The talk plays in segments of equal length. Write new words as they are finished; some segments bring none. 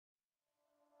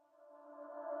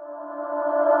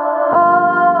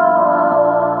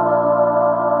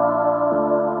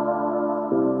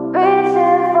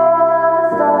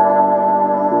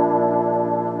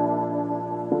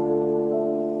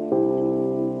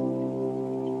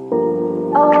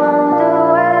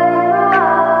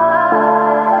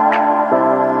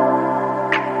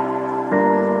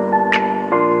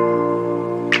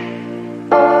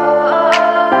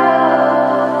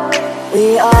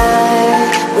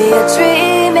are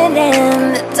dreaming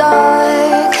in the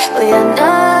dark. We are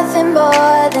nothing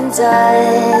more than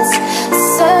dust.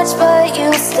 Search but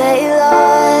you stay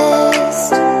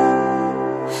lost.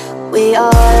 We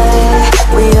are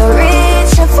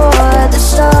reaching for the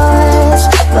stars,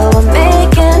 but we're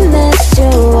making this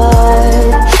too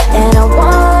hard. And I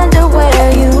wonder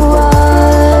where you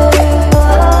are.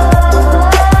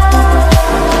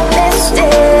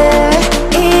 Mysterious,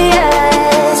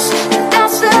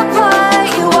 that's the part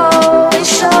you always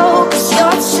show. 'Cause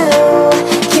you're too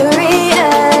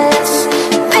curious.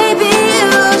 Maybe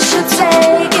you should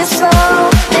take it slow.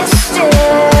 Mysterious,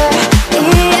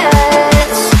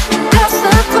 that's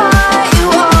the part you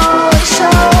always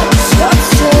show. 'Cause you're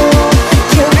too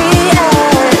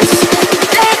curious.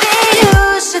 Maybe you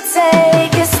should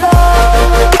take it slow.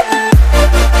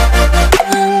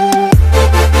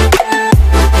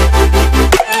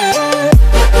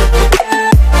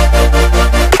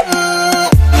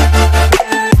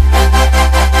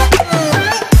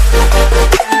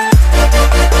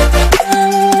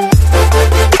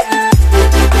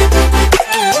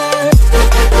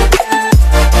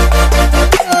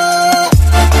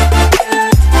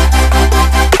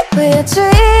 We're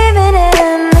dreaming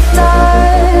in the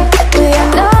dark. We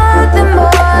are nothing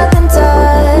more than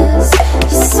dust.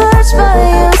 You search but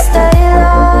you stay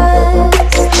lost.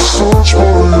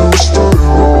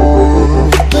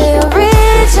 We are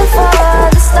reaching for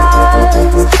the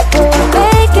stars, but we're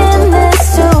making this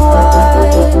too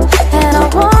hard. And I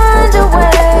wonder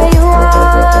where you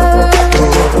are.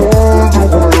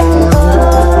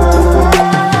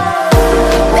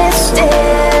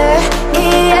 Mysterious,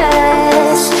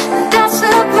 that's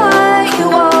the part you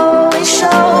always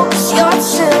show. 'Cause you're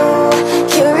too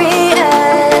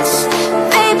curious.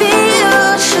 Maybe you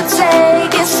should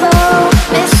take it slow.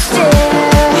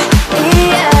 Mysterious,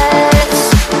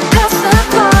 that's the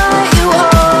part you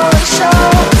always show.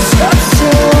 'Cause you're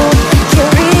too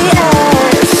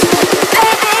curious.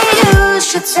 Maybe you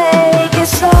should take it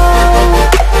slow.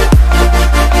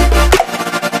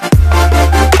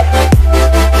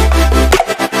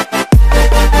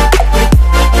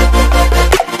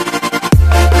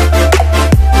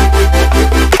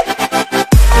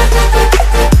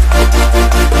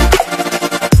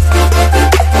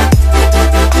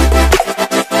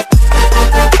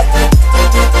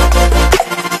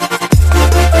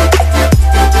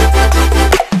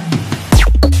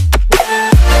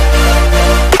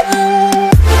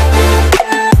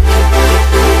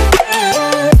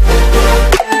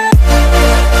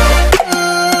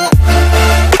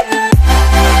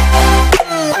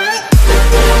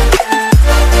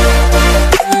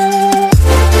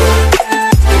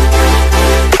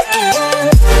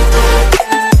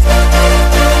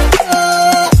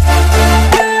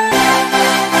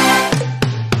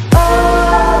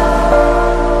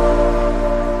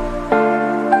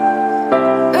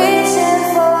 Reaching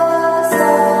for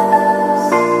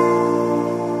stars.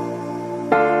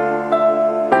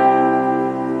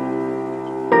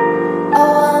 I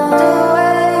wonder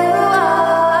where you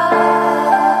are.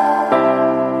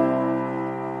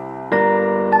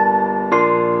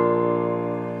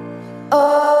 Oh.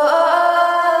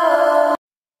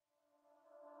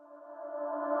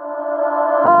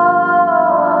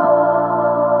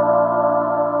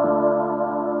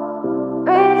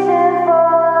 Reaching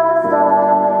for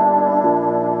stars.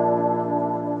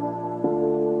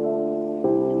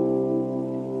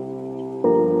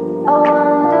 I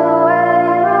wonder where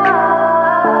you are. Oh.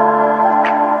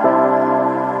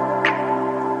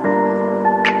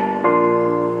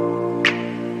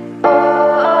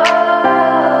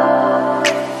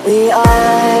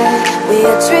 We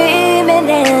are dreaming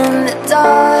in the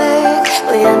dark.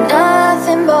 We are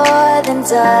nothing more than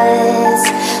dust.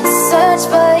 Search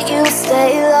but you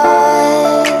stay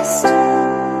lost.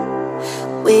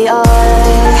 We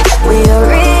are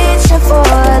reaching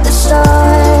for the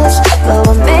stars, but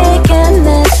we're making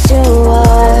this too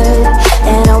hard.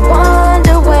 And I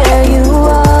wonder where you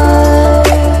are.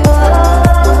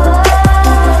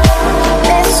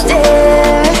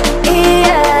 Mysterious,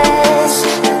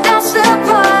 that's the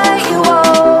part you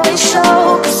always show.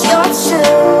 'Cause you're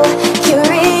too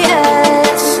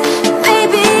curious.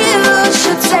 Maybe you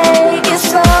should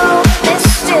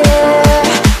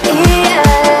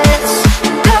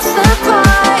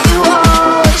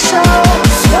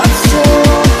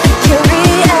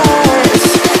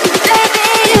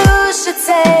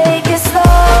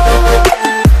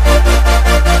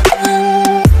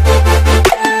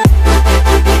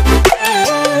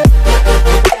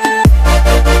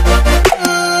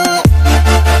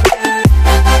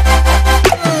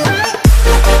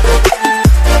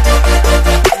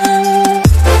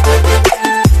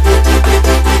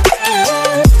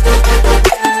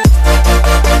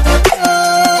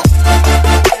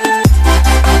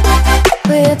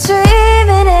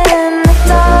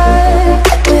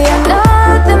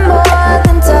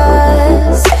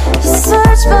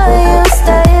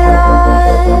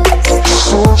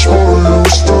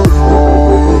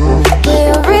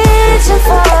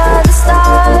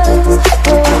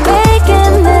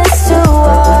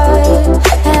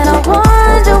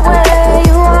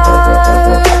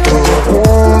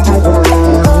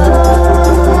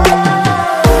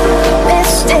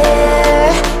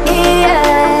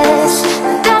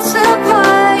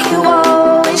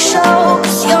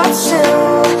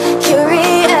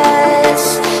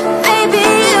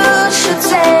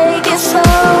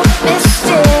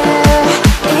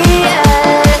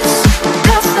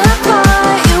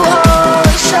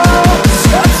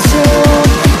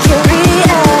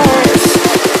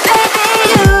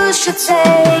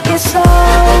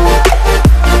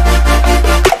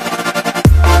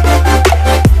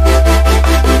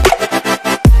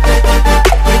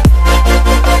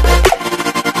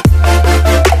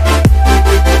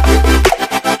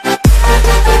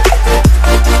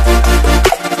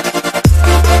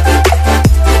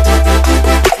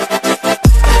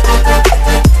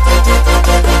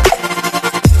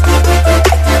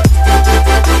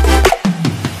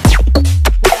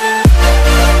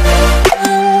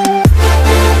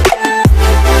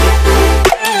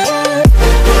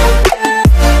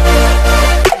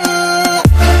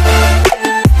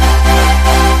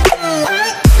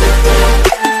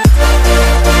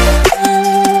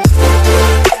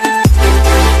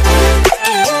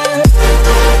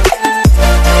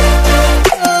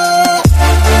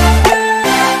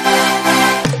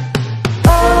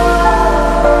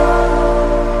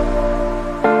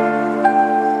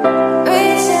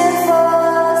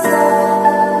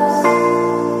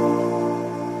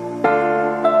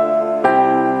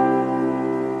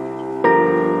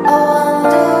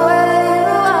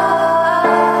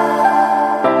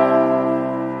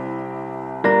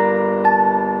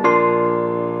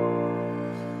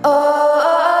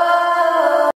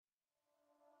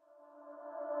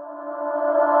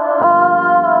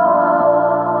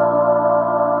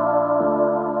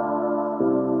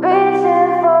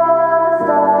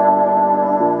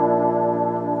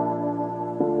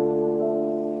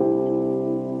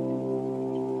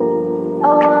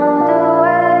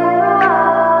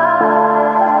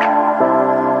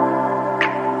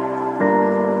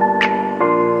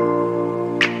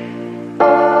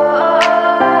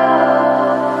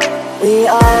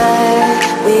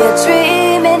We're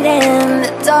dreaming in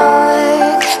the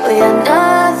dark. We are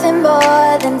nothing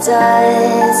more than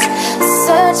dust.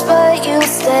 Search but you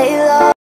stay lost.